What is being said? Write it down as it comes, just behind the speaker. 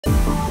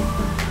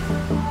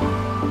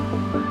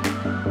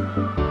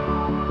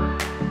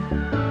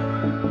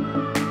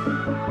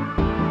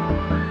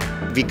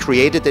we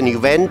created an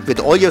event with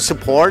all your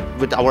support,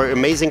 with our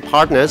amazing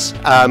partners,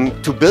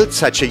 to build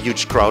such a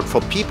huge crowd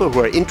for people who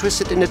are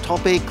interested in the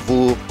topic,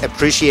 who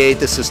appreciate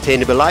the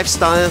sustainable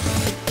lifestyle.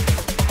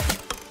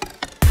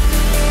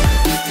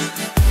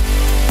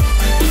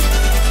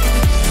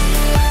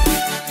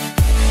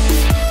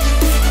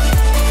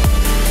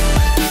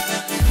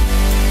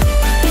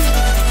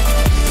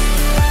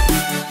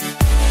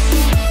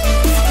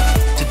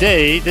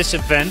 Today, this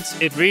event,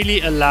 it really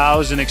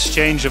allows an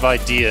exchange of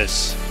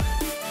ideas.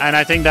 And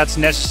I think that's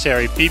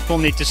necessary. People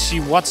need to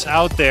see what's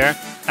out there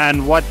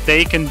and what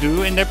they can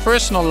do in their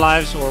personal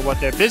lives or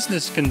what their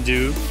business can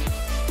do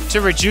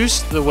to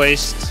reduce the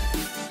waste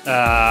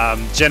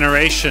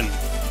generation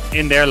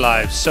in their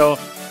lives. So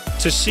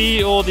to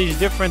see all these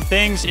different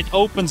things, it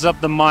opens up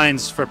the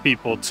minds for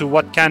people to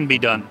what can be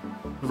done,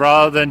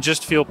 rather than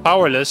just feel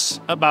powerless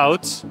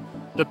about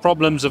the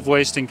problems of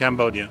waste in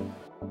Cambodia.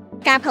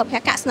 ការប្រើប្រា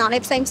ស់កាកសំណ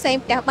ល់ផ្សេងៗ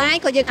ផ្ទះបាយ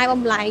ក៏យើងអាច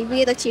បំលែង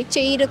វាទៅជា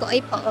ជីឬក៏អី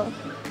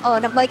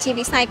ដើម្បីជា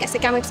វិស័យកសិ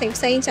កម្មផ្សេងៗ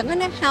អញ្ចឹង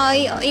ណាហើយ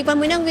even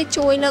មួយហ្នឹងវា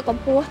ជួយលើកក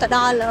ម្ពស់ទៅដ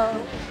ល់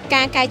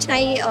ការកែច្នៃ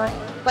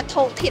វត្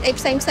ថុធាតុអី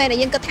ផ្សេងៗដែល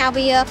យើងគិតថា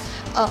វា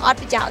អត់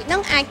ប្រយោជន៍ហ្នឹ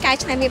ងអាចកែ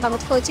ច្នៃវាម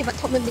កធ្វើជាវត្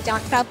ថុមានប្រយោជ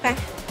ន៍ប្រើប្រាស់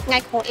ថ្ងៃ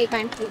ក្រោយអី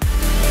បានទៀត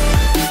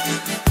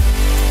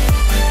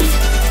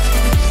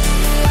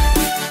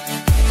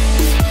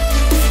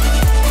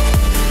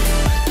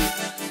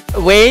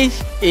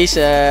Waste is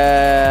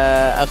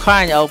a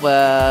kind of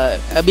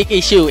a big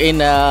issue in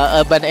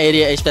urban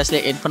area,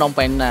 especially in Phnom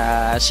Penh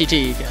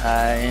city,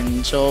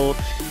 and so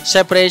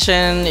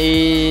separation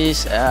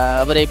is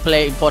very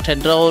play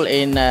important role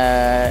in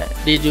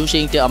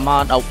reducing the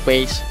amount of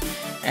waste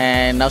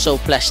and also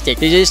plastic.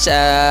 This is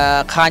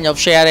a kind of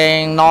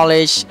sharing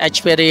knowledge,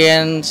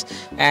 experience,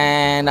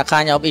 and a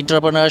kind of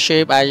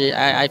entrepreneurship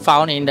I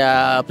found in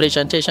the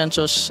presentation.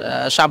 So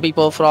some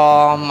people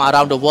from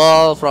around the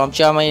world, from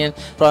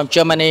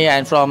Germany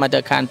and from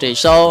other countries.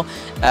 So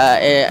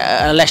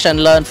a lesson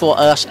learned for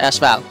us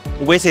as well.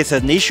 Waste is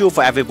an issue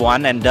for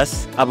everyone, and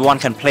thus everyone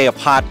can play a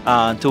part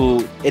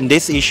in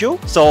this issue.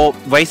 So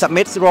Waste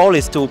Summit's role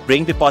is to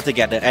bring people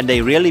together, and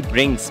they really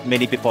brings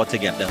many people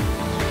together.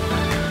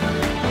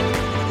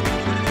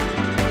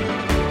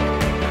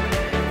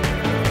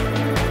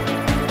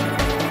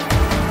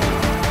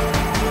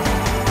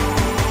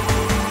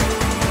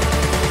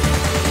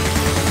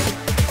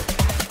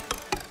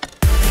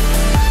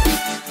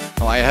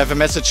 I have a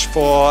message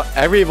for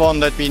everyone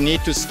that we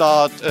need to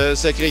start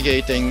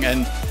segregating,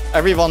 and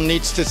everyone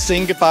needs to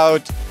think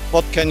about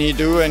what can he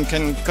do and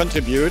can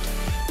contribute.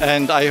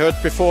 And I heard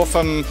before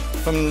from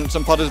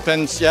some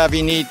participants, yeah,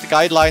 we need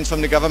guidelines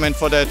from the government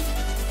for that.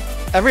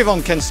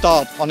 Everyone can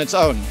start on its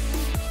own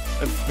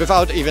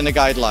without even a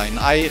guideline.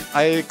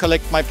 I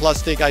collect my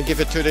plastic, I give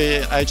it to the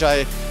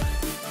HI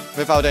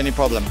without any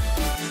problem.